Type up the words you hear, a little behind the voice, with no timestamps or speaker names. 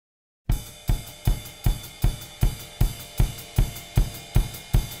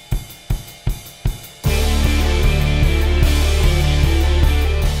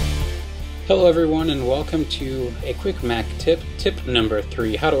Hello everyone and welcome to a quick Mac tip. Tip number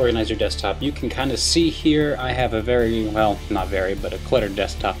 3, how to organize your desktop. You can kind of see here I have a very, well, not very, but a cluttered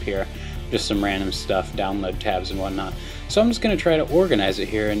desktop here. Just some random stuff, download tabs and whatnot. So I'm just going to try to organize it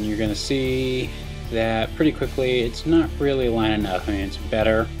here, and you're going to see that pretty quickly it's not really lining up. I mean, it's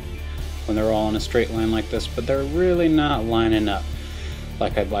better when they're all in a straight line like this, but they're really not lining up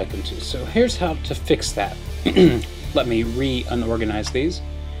like I'd like them to. So here's how to fix that. Let me unorganize these.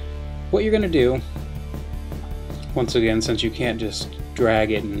 What you're going to do, once again, since you can't just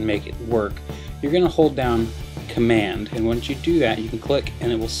drag it and make it work, you're going to hold down Command, and once you do that you can click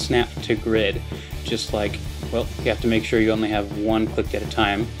and it will snap to grid, just like, well, you have to make sure you only have one click at a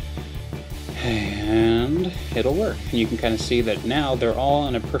time, and it'll work. And you can kind of see that now they're all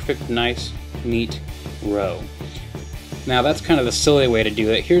in a perfect, nice, neat row. Now that's kind of the silly way to do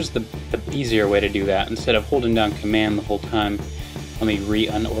it. Here's the easier way to do that. Instead of holding down Command the whole time, let me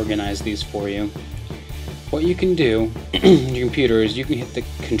unorganize these for you. What you can do on your computer is you can hit the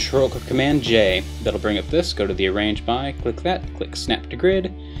Command J. That'll bring up this. Go to the Arrange By, click that, click Snap to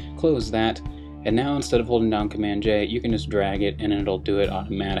Grid, close that, and now instead of holding down Command J, you can just drag it and it'll do it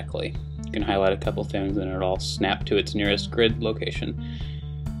automatically. You can highlight a couple things and it'll all snap to its nearest grid location,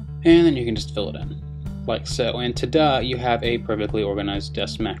 and then you can just fill it in, like so. And ta-da! You have a perfectly organized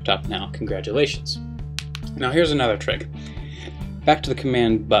desk Mac now. Congratulations! Now here's another trick. Back to the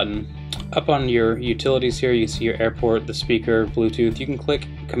Command button. Up on your utilities here, you see your airport, the speaker, Bluetooth. You can click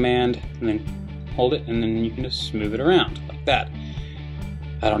Command and then hold it, and then you can just move it around like that.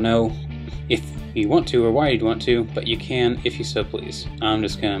 I don't know if you want to or why you'd want to, but you can if you so please. I'm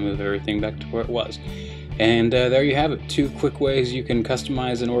just going to move everything back to where it was. And there you have it. 2 quick ways you can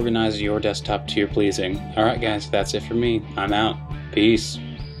customize and organize your desktop to your pleasing. Alright guys, that's it for me. I'm out. Peace.